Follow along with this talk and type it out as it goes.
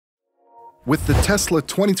With the Tesla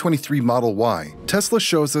 2023 Model Y, Tesla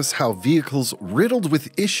shows us how vehicles riddled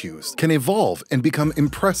with issues can evolve and become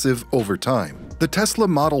impressive over time. The Tesla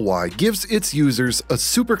Model Y gives its users a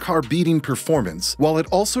supercar-beating performance, while it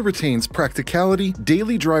also retains practicality,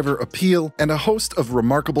 daily driver appeal, and a host of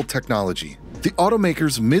remarkable technology. The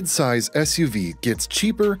automaker's mid-size SUV gets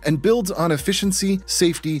cheaper and builds on efficiency,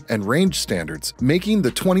 safety, and range standards, making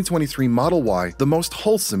the 2023 Model Y the most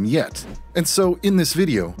wholesome yet. And so, in this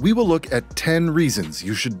video, we will look at 10 reasons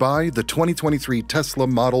you should buy the 2023 Tesla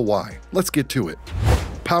Model Y. Let's get to it.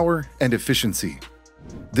 Power and efficiency.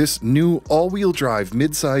 This new all-wheel drive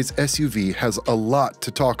mid-size SUV has a lot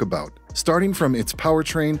to talk about, starting from its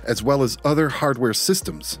powertrain as well as other hardware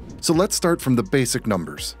systems. So let's start from the basic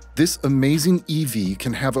numbers. This amazing EV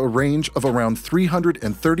can have a range of around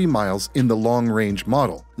 330 miles in the long-range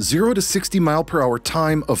model, 0 to 60 mph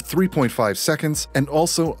time of 3.5 seconds, and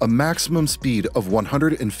also a maximum speed of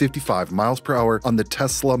 155 mph on the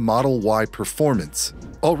Tesla Model Y Performance.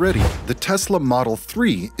 Already, the Tesla Model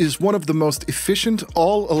 3 is one of the most efficient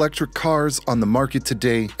all-electric cars on the market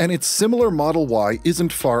today, and its similar Model Y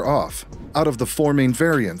isn't far off. Out of the four main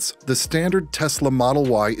variants, the standard Tesla Model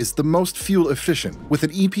Y is the most fuel efficient, with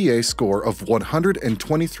an EPA score of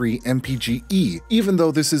 123 mpge, even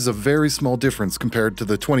though this is a very small difference compared to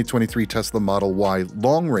the 2023 Tesla Model Y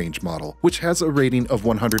long-range model, which has a rating of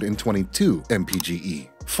 122 mpge.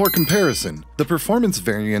 For comparison, the performance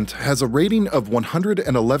variant has a rating of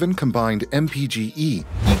 111 combined mpge,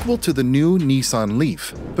 equal to the new Nissan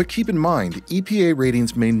Leaf. But keep in mind, EPA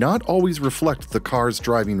ratings may not always reflect the car's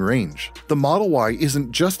driving range. The Model Y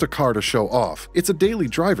isn't just a car to show off, it's a daily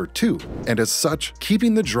driver too, and as such,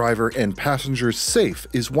 keeping the driver and passengers safe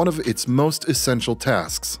is one of its most essential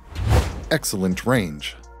tasks. Excellent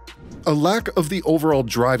range. A lack of the overall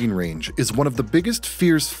driving range is one of the biggest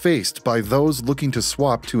fears faced by those looking to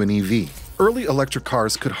swap to an EV. Early electric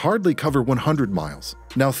cars could hardly cover 100 miles.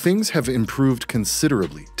 Now things have improved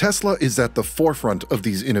considerably. Tesla is at the forefront of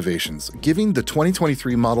these innovations, giving the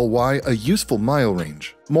 2023 Model Y a useful mile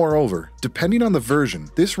range. Moreover, depending on the version,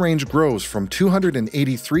 this range grows from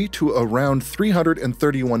 283 to around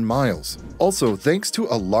 331 miles. Also, thanks to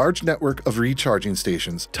a large network of recharging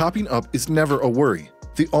stations, topping up is never a worry.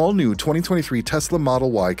 The all-new 2023 Tesla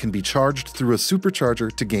Model Y can be charged through a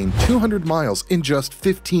supercharger to gain 200 miles in just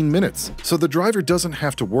 15 minutes, so the driver doesn't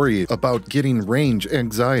have to worry about getting range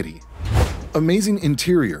anxiety. Amazing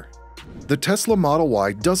interior. The Tesla Model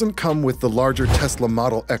Y doesn't come with the larger Tesla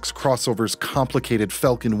Model X crossover's complicated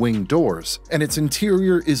Falcon Wing doors, and its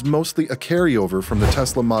interior is mostly a carryover from the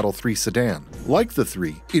Tesla Model 3 sedan. Like the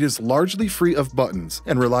 3, it is largely free of buttons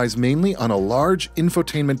and relies mainly on a large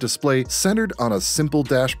infotainment display centered on a simple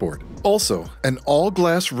dashboard. Also, an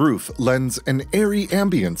all-glass roof lends an airy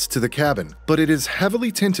ambience to the cabin, but it is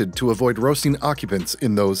heavily tinted to avoid roasting occupants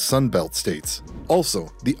in those sunbelt states. Also,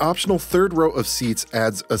 the optional third row of seats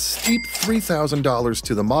adds a steep $3,000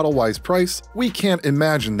 to the Model Y's price. We can't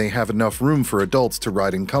imagine they have enough room for adults to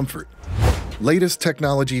ride in comfort. Latest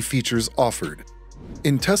technology features offered.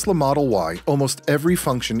 In Tesla Model Y, almost every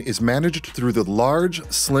function is managed through the large,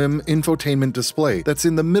 slim infotainment display that's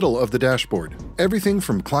in the middle of the dashboard. Everything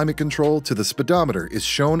from climate control to the speedometer is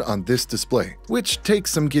shown on this display, which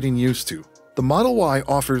takes some getting used to. The Model Y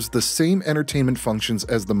offers the same entertainment functions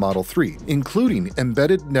as the Model 3, including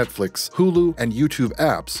embedded Netflix, Hulu, and YouTube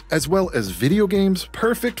apps, as well as video games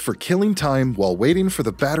perfect for killing time while waiting for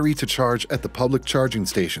the battery to charge at the public charging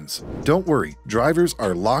stations. Don't worry, drivers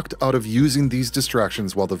are locked out of using these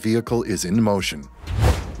distractions while the vehicle is in motion.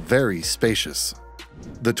 Very spacious.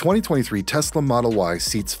 The 2023 Tesla Model Y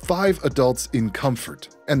seats 5 adults in comfort,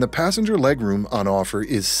 and the passenger legroom on offer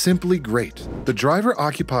is simply great. The driver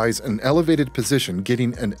occupies an elevated position,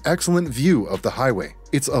 getting an excellent view of the highway.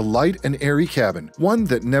 It's a light and airy cabin, one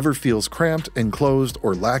that never feels cramped, enclosed,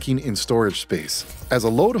 or lacking in storage space. As a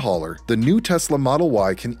load hauler, the new Tesla Model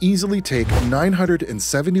Y can easily take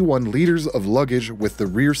 971 liters of luggage with the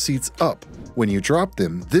rear seats up. When you drop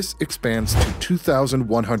them, this expands to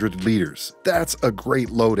 2,100 liters. That's a great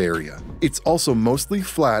load area. It's also mostly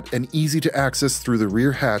flat and easy to access through the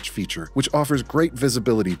rear hatch feature, which offers great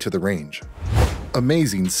visibility to the range.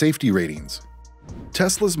 Amazing safety ratings.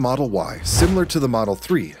 Tesla's Model Y, similar to the Model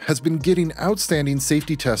 3, has been getting outstanding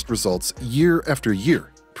safety test results year after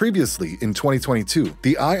year. Previously, in 2022,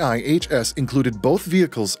 the IIHS included both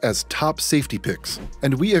vehicles as top safety picks,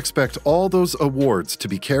 and we expect all those awards to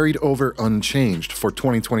be carried over unchanged for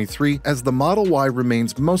 2023 as the Model Y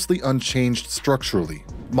remains mostly unchanged structurally.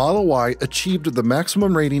 Model Y achieved the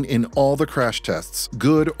maximum rating in all the crash tests,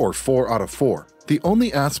 good or 4 out of 4. The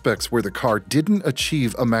only aspects where the car didn't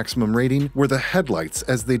achieve a maximum rating were the headlights,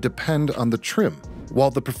 as they depend on the trim. While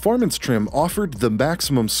the performance trim offered the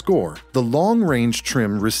maximum score, the long-range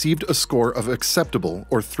trim received a score of acceptable,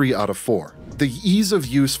 or 3 out of 4. The ease of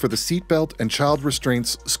use for the seatbelt and child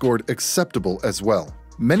restraints scored acceptable as well.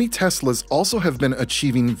 Many Teslas also have been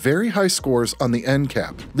achieving very high scores on the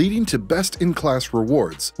NCAP, leading to best-in-class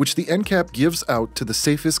rewards, which the NCAP gives out to the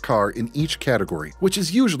safest car in each category, which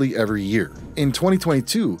is usually every year. In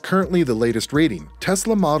 2022, currently the latest rating,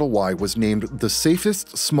 Tesla Model Y was named the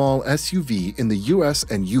safest small SUV in the US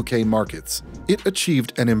and UK markets. It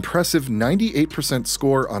achieved an impressive 98%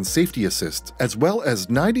 score on safety assist, as well as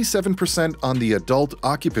 97% on the adult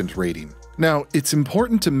occupant rating. Now, it's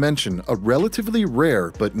important to mention a relatively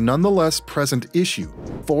rare but nonetheless present issue: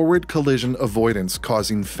 forward collision avoidance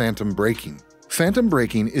causing phantom braking. Phantom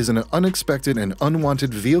braking is an unexpected and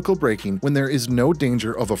unwanted vehicle braking when there is no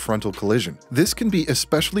danger of a frontal collision. This can be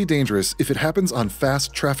especially dangerous if it happens on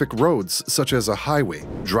fast traffic roads such as a highway.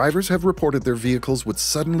 Drivers have reported their vehicles would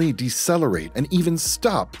suddenly decelerate and even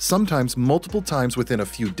stop, sometimes multiple times within a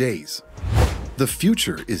few days. The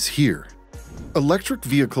future is here. Electric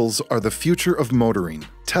vehicles are the future of motoring.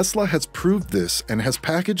 Tesla has proved this and has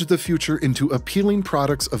packaged the future into appealing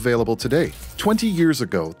products available today. 20 years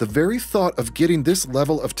ago, the very thought of getting this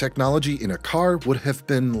level of technology in a car would have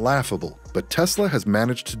been laughable, but Tesla has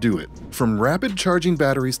managed to do it. From rapid charging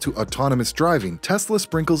batteries to autonomous driving, Tesla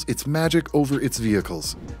sprinkles its magic over its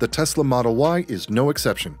vehicles. The Tesla Model Y is no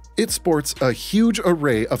exception. It sports a huge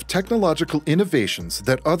array of technological innovations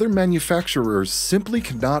that other manufacturers simply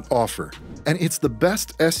cannot offer, and it's the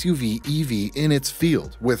best SUV EV in its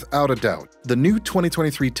field, without a doubt. The new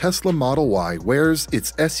 2023 Tesla Model Y wears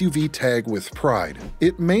its SUV tag with pride.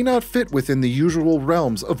 It may not fit within the usual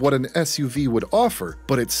realms of what an SUV would offer,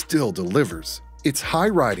 but it still delivers. It's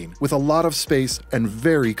high-riding, with a lot of space, and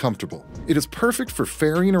very comfortable. It is perfect for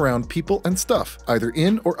ferrying around people and stuff, either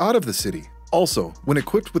in or out of the city. Also, when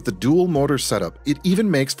equipped with the dual motor setup, it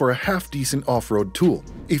even makes for a half-decent off-road tool.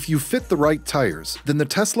 If you fit the right tires, then the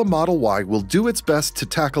Tesla Model Y will do its best to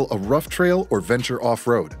tackle a rough trail or venture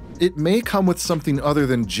off-road. It may come with something other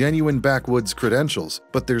than genuine backwoods credentials,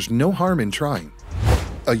 but there's no harm in trying.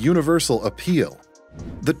 A universal appeal.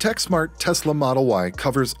 The tech-smart Tesla Model Y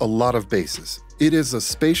covers a lot of bases. It is a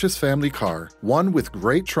spacious family car, one with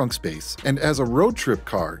great trunk space, and as a road trip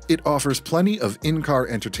car, it offers plenty of in-car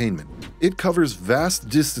entertainment. It covers vast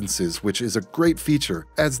distances, which is a great feature,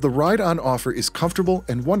 as the ride on offer is comfortable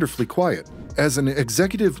and wonderfully quiet. As an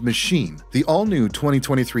executive machine, the all-new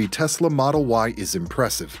 2023 Tesla Model Y is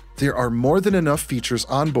impressive. There are more than enough features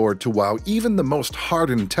on board to wow even the most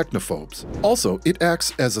hardened technophobes. Also, it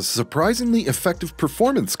acts as a surprisingly effective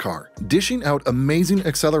performance car, dishing out amazing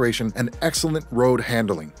acceleration and excellent road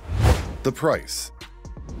handling. The price.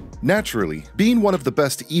 Naturally, being one of the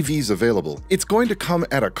best EVs available, it's going to come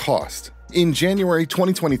at a cost. In January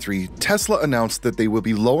 2023, Tesla announced that they will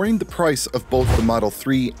be lowering the price of both the Model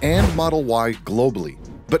 3 and Model Y globally.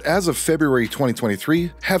 But as of February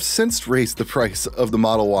 2023, have since raised the price of the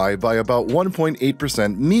Model Y by about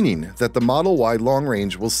 1.8%, meaning that the Model Y long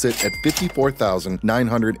range will sit at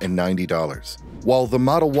 $54,990, while the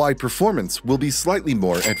Model Y Performance will be slightly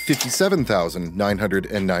more at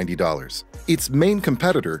 $57,990. Its main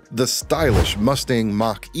competitor, the stylish Mustang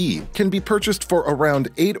Mach-E, can be purchased for around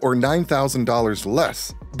 $8,000 or $9,000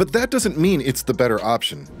 less. But that doesn't mean it's the better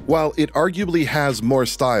option. While it arguably has more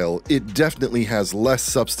style, it definitely has less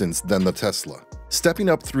substance than the Tesla. Stepping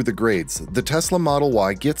up through the grades, the Tesla Model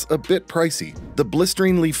Y gets a bit pricey. The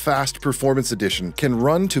blisteringly fast Performance Edition can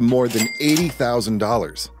run to more than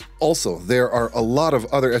 $80,000. Also, there are a lot of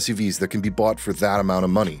other SUVs that can be bought for that amount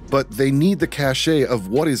of money, but they need the cachet of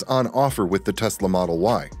what is on offer with the Tesla Model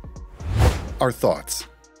Y. Our thoughts.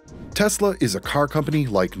 Tesla is a car company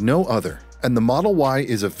like no other, and the Model Y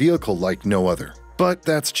is a vehicle like no other. But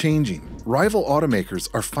that's changing. Rival automakers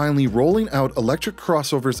are finally rolling out electric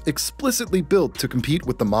crossovers explicitly built to compete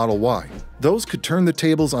with the Model Y. Those could turn the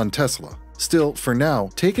tables on Tesla. Still, for now,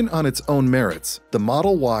 taken on its own merits, the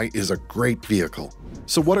Model Y is a great vehicle.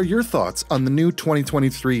 So what are your thoughts on the new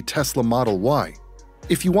 2023 Tesla Model Y?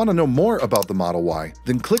 If you want to know more about the Model Y,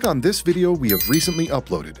 then click on this video we have recently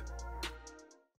uploaded.